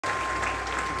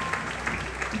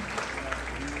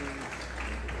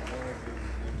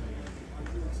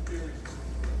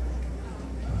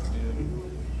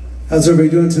How's everybody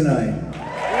doing tonight?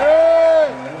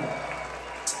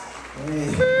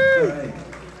 Hey, all right.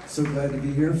 So glad to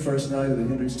be here. First night of the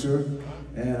Hendrix tour,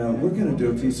 and we're going to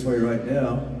do a piece for you right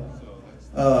now.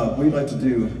 We'd like to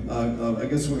do. I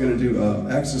guess we're going to do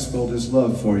 "Axis Spelled His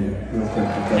Love" for you, real quick.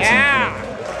 If that's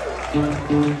okay.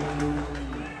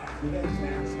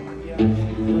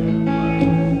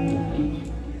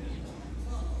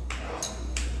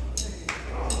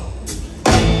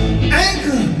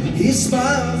 He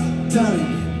smiles,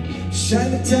 darling,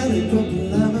 shiny, tiny, purple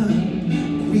llama,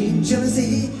 green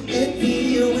jealousy.